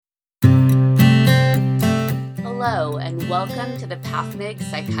Welcome to the PathMig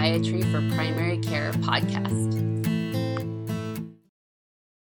Psychiatry for Primary Care podcast.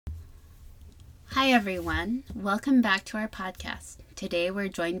 Hi everyone, welcome back to our podcast. Today we're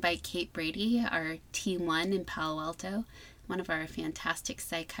joined by Cait Brady, our T1 in Palo Alto, one of our fantastic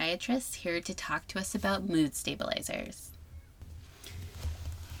psychiatrists, here to talk to us about mood stabilizers.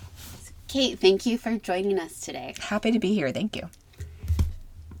 Cait, thank you for joining us today. Happy to be here, thank you.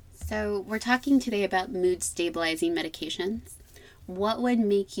 So we're talking today about mood stabilizing medications. What would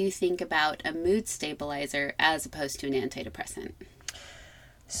make you think about a mood stabilizer as opposed to an antidepressant?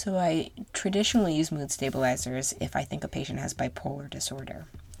 So I traditionally use mood stabilizers if I think a patient has bipolar disorder.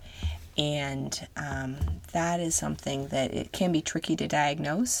 And that is something that it can be tricky to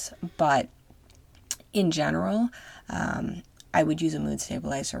diagnose, but in general, I would use a mood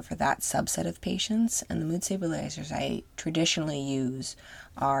stabilizer for that subset of patients. And the mood stabilizers I traditionally use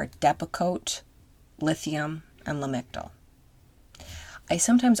are Depakote, lithium, and Lamictal. I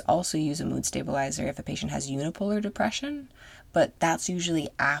sometimes also use a mood stabilizer if a patient has unipolar depression, but that's usually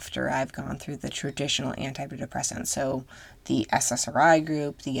after I've gone through the traditional antidepressants. So the SSRI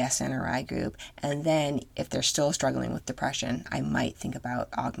group, the SNRI group, and then if they're still struggling with depression, I might think about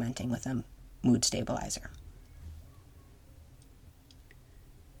augmenting with a mood stabilizer.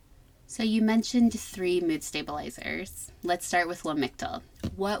 So you mentioned 3 mood stabilizers. Let's start with Lamictal.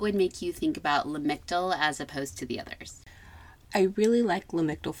 What would make you think about Lamictal as opposed to the others? I really like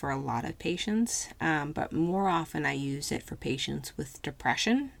Lamictal for a lot of patients, but more often I use it for patients with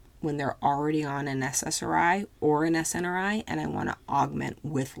depression when they're already on an SSRI or an SNRI and I want to augment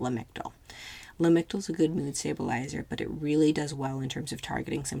with Lamictal. Lamictal is a good mood stabilizer, but it really does well in terms of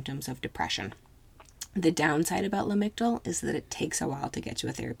targeting symptoms of depression. The downside about Lamictal is that it takes a while to get to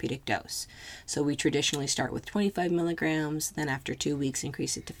a therapeutic dose. So we traditionally start with 25 milligrams, then after 2 weeks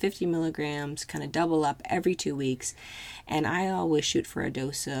increase it to 50 milligrams, kind of double up every 2 weeks. And I always shoot for a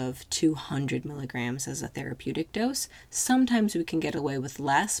dose of 200 milligrams as a therapeutic dose. Sometimes we can get away with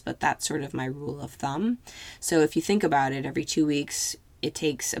less, but that's sort of my rule of thumb. So if you think about it, every 2 weeks, it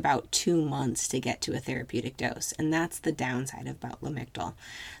takes about 2 months to get to a therapeutic dose, and that's the downside about Lamictal.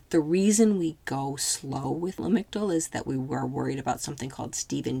 The reason we go slow with Lamictal is that we were worried about something called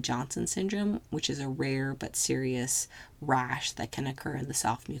Stevens-Johnson syndrome, which is a rare but serious rash that can occur in the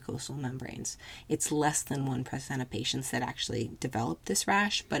soft mucosal membranes. It's less than 1% of patients that actually develop this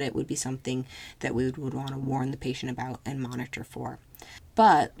rash, but it would be something that we would want to warn the patient about and monitor for.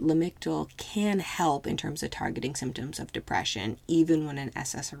 But Lamictal can help in terms of targeting symptoms of depression, even when an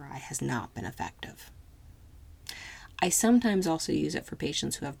SSRI has not been effective. I sometimes also use it for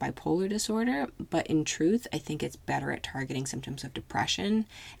patients who have bipolar disorder, but in truth, I think it's better at targeting symptoms of depression,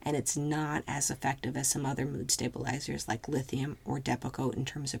 and it's not as effective as some other mood stabilizers like lithium or Depakote in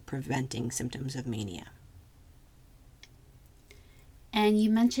terms of preventing symptoms of mania. And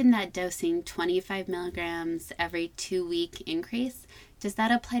you mentioned that dosing 25 milligrams every 2-week increase. Does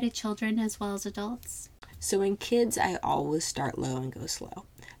that apply to children as well as adults? So in kids, I always start low and go slow.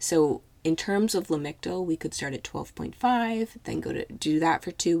 So in terms of Lamictal, we could start at 12.5, then go to do that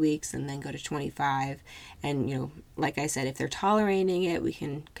for 2 weeks, and then go to 25. And, like I said, if they're tolerating it, we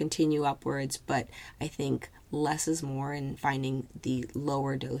can continue upwards. But I think less is more in finding the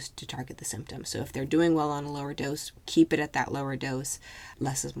lower dose to target the symptoms. So if they're doing well on a lower dose, keep it at that lower dose.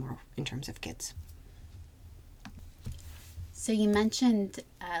 Less is more in terms of kids. So you mentioned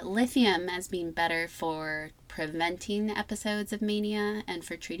lithium as being better for preventing episodes of mania and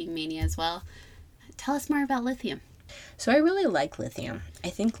for treating mania as well. Tell us more about lithium. So I really like lithium. I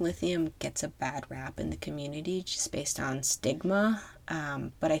think lithium gets a bad rap in the community just based on stigma,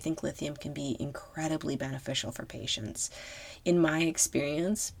 but I think lithium can be incredibly beneficial for patients. In my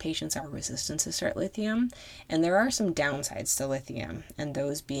experience, patients are resistant to start lithium, and there are some downsides to lithium, and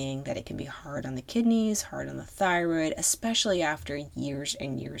those being that it can be hard on the kidneys, hard on the thyroid, especially after years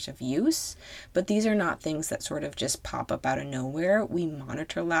and years of use. But these are not things that sort of just pop up out of nowhere. We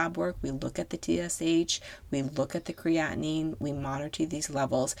monitor lab work, we look at the TSH, we look at the creatinine, we monitor these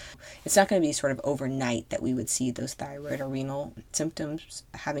levels. It's not going to be sort of overnight that we would see those thyroid or renal symptoms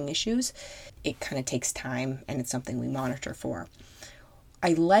having issues. It kind of takes time, and it's something we monitor for.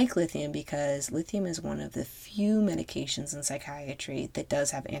 I like lithium because lithium is one of the few medications in psychiatry that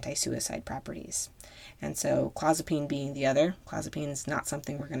does have anti-suicide properties. And so clozapine being the other. Clozapine is not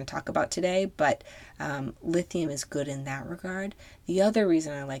something we're going to talk about today, but lithium is good in that regard. The other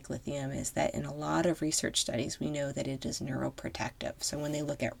reason I like lithium is that in a lot of research studies, we know that it is neuroprotective. So when they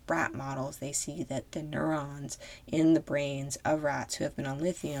look at rat models, they see that the neurons in the brains of rats who have been on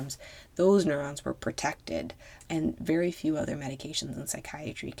lithiums, those neurons were protected. And very few other medications in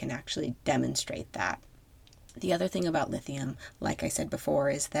psychiatry can actually demonstrate that. The other thing about lithium, like I said before,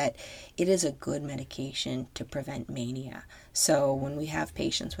 is that it is a good medication to prevent mania. So when we have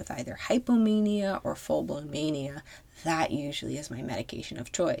patients with either hypomania or full-blown mania, that usually is my medication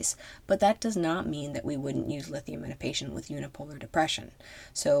of choice. But that does not mean that we wouldn't use lithium in a patient with unipolar depression.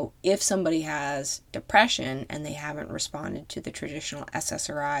 So if somebody has depression and they haven't responded to the traditional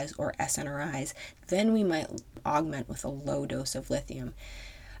SSRIs or SNRIs, then we might augment with a low dose of lithium.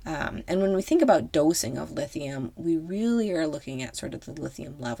 And when we think about dosing of lithium, we really are looking at sort of the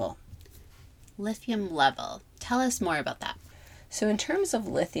lithium level. Lithium level. Tell us more about that. So in terms of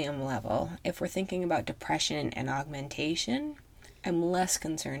lithium level, if we're thinking about depression and augmentation, I'm less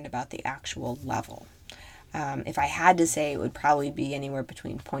concerned about the actual level. If I had to say, it would probably be anywhere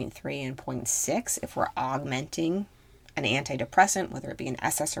between 0.3 and 0.6 if we're augmenting an antidepressant, whether it be an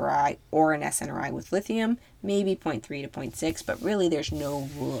SSRI or an SNRI with lithium, maybe 0.3 to 0.6, but really there's no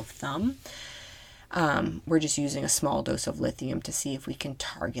rule of thumb. We're just using a small dose of lithium to see if we can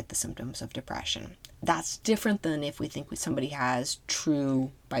target the symptoms of depression. That's different than if we think somebody has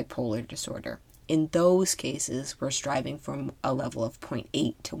true bipolar disorder. In those cases, we're striving from a level of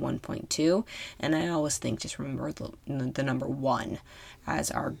 0.8 to 1.2, and I always think just remember the number 1 as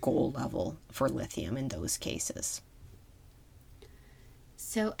our goal level for lithium in those cases.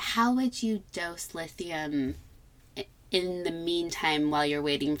 So how would you dose lithium in the meantime while you're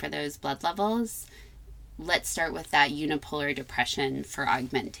waiting for those blood levels? Let's start with that unipolar depression for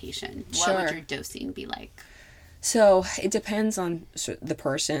augmentation. Sure. What would your dosing be like? So it depends on the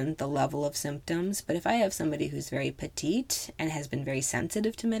person, the level of symptoms. But if I have somebody who's very petite and has been very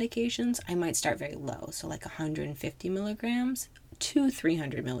sensitive to medications, I might start very low. So like 150 milligrams to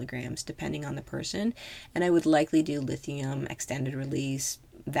 300 milligrams, depending on the person. And I would likely do lithium extended release,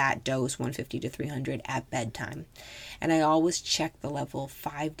 that dose 150 to 300 at bedtime. And I always check the level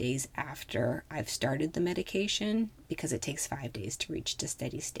 5 days after I've started the medication because it takes 5 days to reach to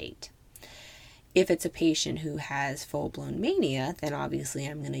steady state. If it's a patient who has full-blown mania, then obviously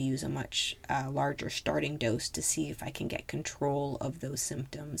I'm going to use a much larger starting dose to see if I can get control of those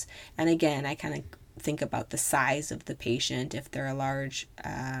symptoms. And again, I kind of think about the size of the patient. If they're a large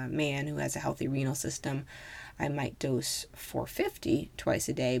man who has a healthy renal system, I might dose 450 twice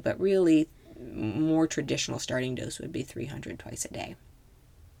a day, but really more traditional starting dose would be 300 twice a day.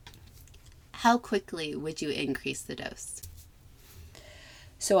 How quickly would you increase the dose?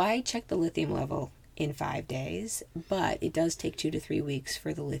 So I check the lithium level in 5 days, but it does take 2 to 3 weeks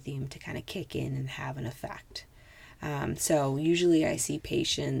for the lithium to kind of kick in and have an effect. So usually I see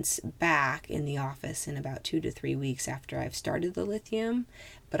patients back in the office in about 2 to 3 weeks after I've started the lithium,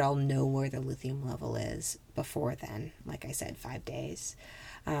 but I'll know where the lithium level is before then, like I said, 5 days.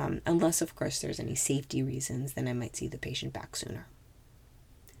 Unless, of course, there's any safety reasons, then I might see the patient back sooner.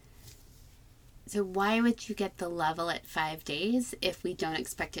 So why would you get the level at 5 days if we don't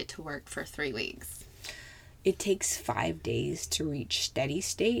expect it to work for 3 weeks? It takes 5 days to reach steady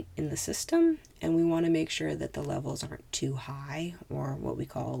state in the system, and we want to make sure that the levels aren't too high or what we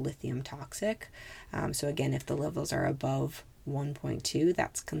call lithium toxic. So again, if the levels are above 1.2,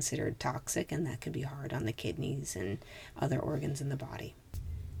 that's considered toxic, and that could be hard on the kidneys and other organs in the body.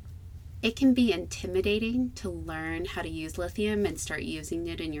 It can be intimidating to learn how to use lithium and start using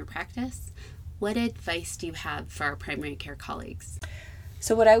it in your practice. What advice do you have for our primary care colleagues?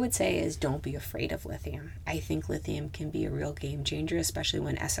 So what I would say is don't be afraid of lithium. I think lithium can be a real game changer, especially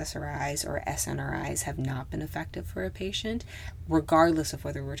when SSRIs or SNRIs have not been effective for a patient, regardless of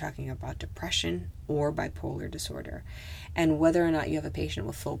whether we're talking about depression or bipolar disorder. And whether or not you have a patient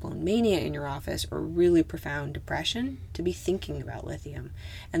with full-blown mania in your office or really profound depression, to be thinking about lithium.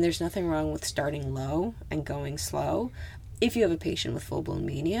 And there's nothing wrong with starting low and going slow. If you have a patient with full-blown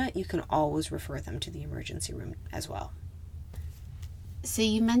mania, you can always refer them to the emergency room as well. So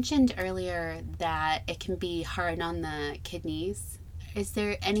you mentioned earlier that it can be hard on the kidneys. Is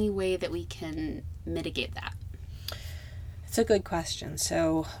there any way that we can mitigate that? It's a good question.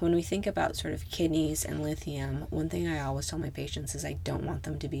 So when we think about sort of kidneys and lithium, one thing I always tell my patients is I don't want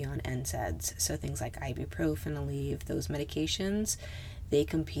them to be on NSAIDs. So things like ibuprofen, Aleve, those medications, they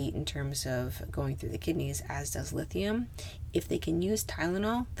compete in terms of going through the kidneys, as does lithium. If they can use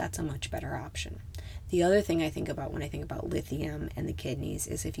Tylenol, that's a much better option. The other thing I think about when I think about lithium and the kidneys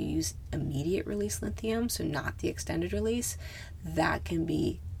is if you use immediate release lithium, so not the extended release, that can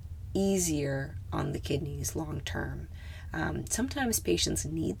be easier on the kidneys long term. Sometimes patients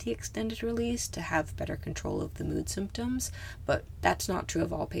need the extended release to have better control of the mood symptoms, but that's not true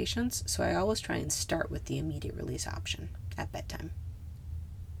of all patients, so I always try and start with the immediate release option at bedtime.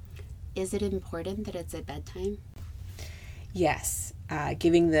 Is it important that it's at bedtime? Yes.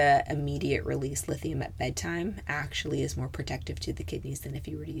 Giving the immediate release lithium at bedtime actually is more protective to the kidneys than if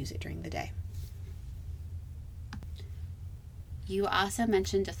you were to use it during the day. You also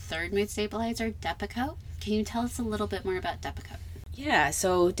mentioned a third mood stabilizer, Depakote. Can you tell us a little bit more about Depakote? Yeah,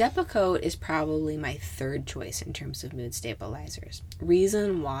 so Depakote is probably my third choice in terms of mood stabilizers.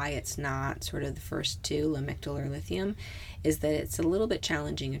 Reason why it's not sort of the first two, Lamictal or lithium, is that it's a little bit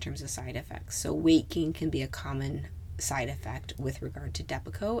challenging in terms of side effects. So weight gain can be a common side effect with regard to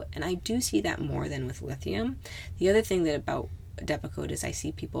Depakote, and I do see that more than with lithium. The other thing that about Depakote is I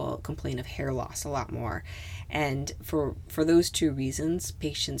see people complain of hair loss a lot more, and for those two reasons,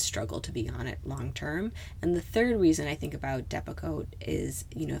 patients struggle to be on it long term. And the third reason I think about Depakote is,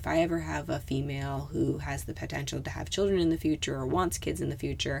 if I ever have a female who has the potential to have children in the future or wants kids in the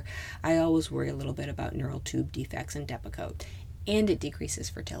future, I always worry a little bit about neural tube defects in Depakote, and it decreases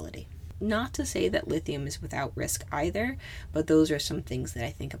fertility. Not to say that lithium is without risk either, but those are some things that I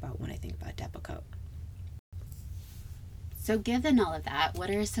think about when I think about Depakote. So given all of that, what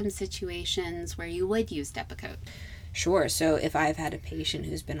are some situations where you would use Depakote? Sure. So if I've had a patient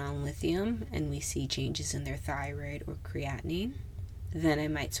who's been on lithium and we see changes in their thyroid or creatinine, then I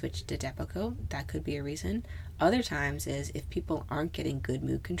might switch to Depakote. That could be a reason. Other times is if people aren't getting good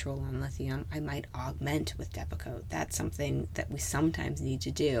mood control on lithium, I might augment with Depakote. That's something that we sometimes need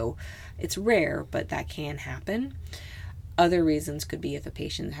to do. It's rare, but that can happen. Other reasons could be if a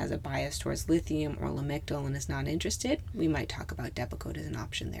patient has a bias towards lithium or Lamictal and is not interested, we might talk about Depakote as an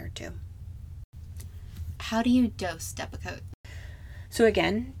option there too. How do you dose Depakote? So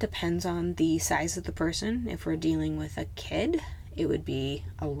again, depends on the size of the person. If we're dealing with a kid, it would be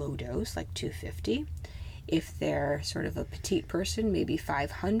a low dose, like 250. If they're sort of a petite person, maybe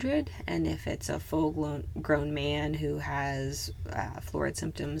 500. And if it's a full-grown man who has florid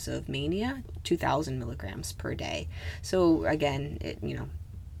symptoms of mania, 2,000 milligrams per day. So again,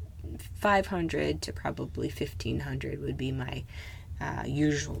 500 to probably 1,500 would be my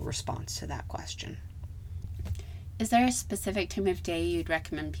usual response to that question. Is there a specific time of day you'd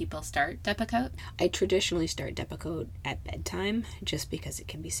recommend people start Depakote? I traditionally start Depakote at bedtime just because it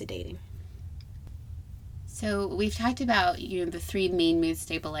can be sedating. So we've talked about the three main mood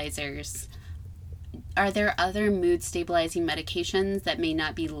stabilizers. Are there other mood stabilizing medications that may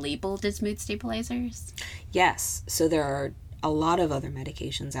not be labeled as mood stabilizers? Yes. So there are a lot of other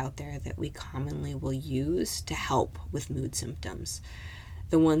medications out there that we commonly will use to help with mood symptoms.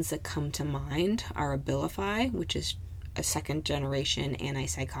 The ones that come to mind are Abilify, which is a second generation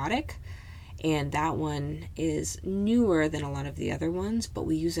antipsychotic. And that one is newer than a lot of the other ones, but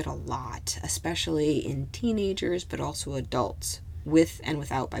we use it a lot, especially in teenagers, but also adults with and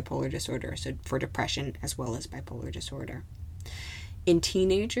without bipolar disorder, so for depression as well as bipolar disorder. In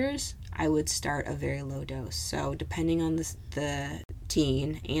teenagers, I would start a very low dose. So depending on the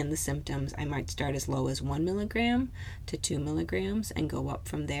teen and the symptoms, I might start as low as 1 milligram to 2 milligrams and go up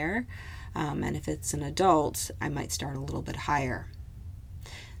from there. And if it's an adult, I might start a little bit higher.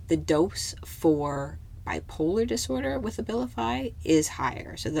 The dose for bipolar disorder with Abilify is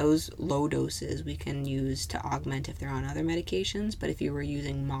higher. So those low doses we can use to augment if they're on other medications. But if you were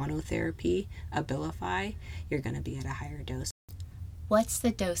using monotherapy Abilify, you're going to be at a higher dose. What's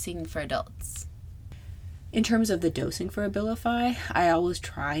the dosing for adults? In terms of the dosing for Abilify, I always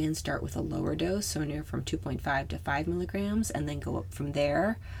try and start with a lower dose, so anywhere from 2.5 to 5 milligrams, and then go up from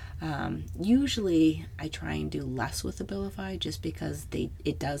there. Usually, I try and do less with Abilify just because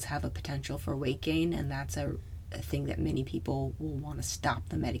it does have a potential for weight gain, and that's a thing that many people will want to stop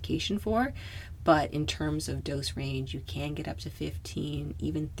the medication for. But in terms of dose range, you can get up to 15,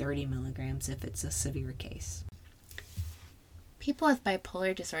 even 30 milligrams if it's a severe case. People with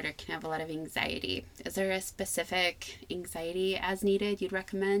bipolar disorder can have a lot of anxiety. Is there a specific anxiety as needed you'd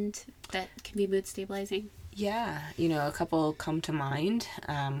recommend that can be mood stabilizing? Yeah, a couple come to mind.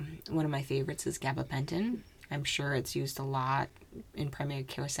 One of my favorites is gabapentin. I'm sure it's used a lot in primary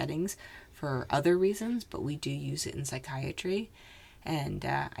care settings for other reasons, but we do use it in psychiatry. And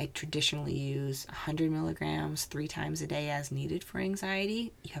I traditionally use 100 milligrams 3 times a day as needed for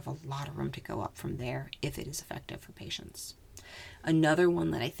anxiety. You have a lot of room to go up from there if it is effective for patients. Another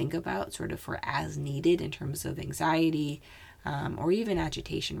one that I think about sort of for as needed in terms of anxiety or even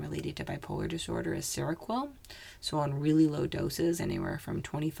agitation related to bipolar disorder is Seroquel. So on really low doses, anywhere from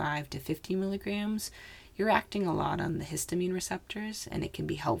 25 to 50 milligrams, you're acting a lot on the histamine receptors, and it can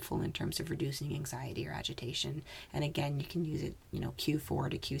be helpful in terms of reducing anxiety or agitation. And again, you can use it,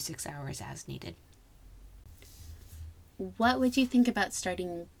 Q4 to Q6 hours as needed. What would you think about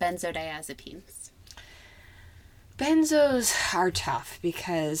starting benzodiazepines? Benzos are tough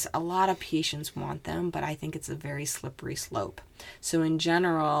because a lot of patients want them, but I think it's a very slippery slope. So in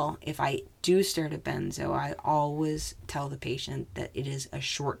general, if I do start a benzo, I always tell the patient that it is a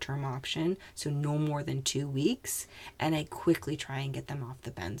short-term option, so no more than 2 weeks, and I quickly try and get them off the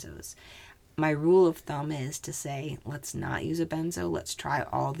benzos. My rule of thumb is to say, let's not use a benzo, let's try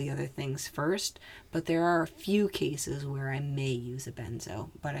all the other things first. But there are a few cases where I may use a benzo,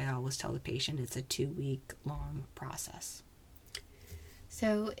 but I always tell the patient it's a 2-week long process.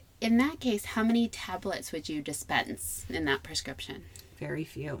 So in that case, how many tablets would you dispense in that prescription? Very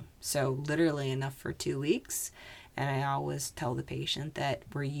few. So literally enough for 2 weeks. And I always tell the patient that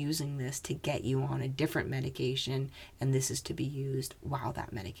we're using this to get you on a different medication, and this is to be used while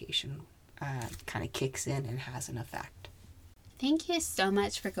that medication kind of kicks in and has an effect. Thank you so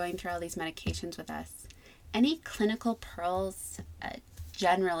much for going through all these medications with us. Any clinical pearls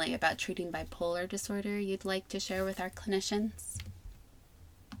generally about treating bipolar disorder you'd like to share with our clinicians?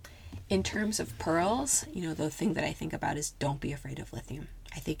 In terms of pearls, the thing that I think about is don't be afraid of lithium.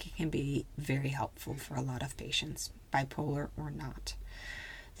 I think it can be very helpful for a lot of patients, bipolar or not.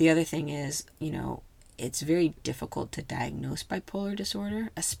 The other thing is, it's very difficult to diagnose bipolar disorder,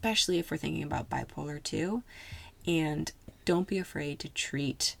 especially if we're thinking about bipolar 2. And don't be afraid to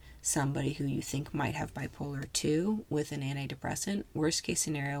treat somebody who you think might have bipolar 2 with an antidepressant. Worst case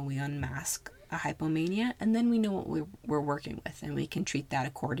scenario, we unmask a hypomania, and then we know what we're working with, and we can treat that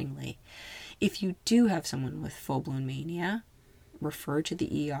accordingly. If you do have someone with full-blown mania, refer to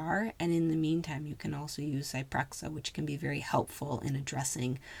the ER, and in the meantime, you can also use Zyprexa, which can be very helpful in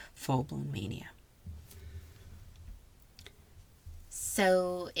addressing full-blown mania.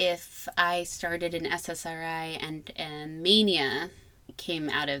 So if I started an SSRI and mania came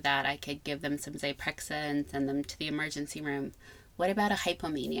out of that, I could give them some Zyprexa and send them to the emergency room. What about a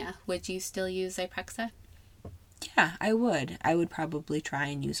hypomania? Would you still use Zyprexa? Yeah, I would. I would probably try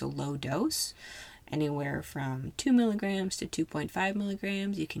and use a low dose, anywhere from 2 milligrams to 2.5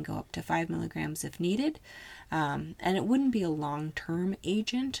 milligrams. You can go up to 5 milligrams if needed. And it wouldn't be a long-term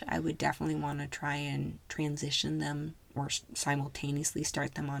agent. I would definitely want to try and transition them or simultaneously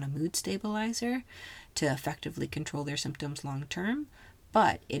start them on a mood stabilizer to effectively control their symptoms long-term.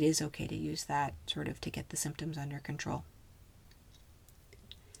 But it is okay to use that sort of to get the symptoms under control.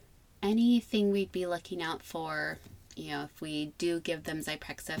 Anything we'd be looking out for, if we do give them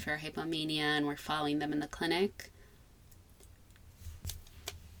Zyprexa for hypomania and we're following them in the clinic?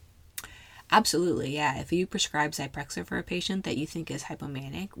 Absolutely, yeah. If you prescribe Zyprexa for a patient that you think is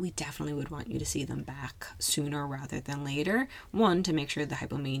hypomanic, we definitely would want you to see them back sooner rather than later. One, to make sure the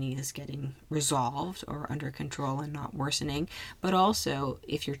hypomania is getting resolved or under control and not worsening. But also,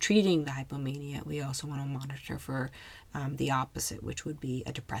 if you're treating the hypomania, we also want to monitor for the opposite, which would be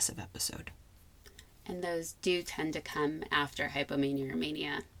a depressive episode. And those do tend to come after hypomania or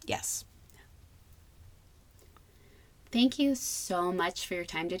mania. Yes. Thank you so much for your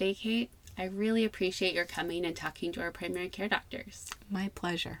time today, Cait. I really appreciate your coming and talking to our primary care doctors. My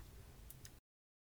pleasure.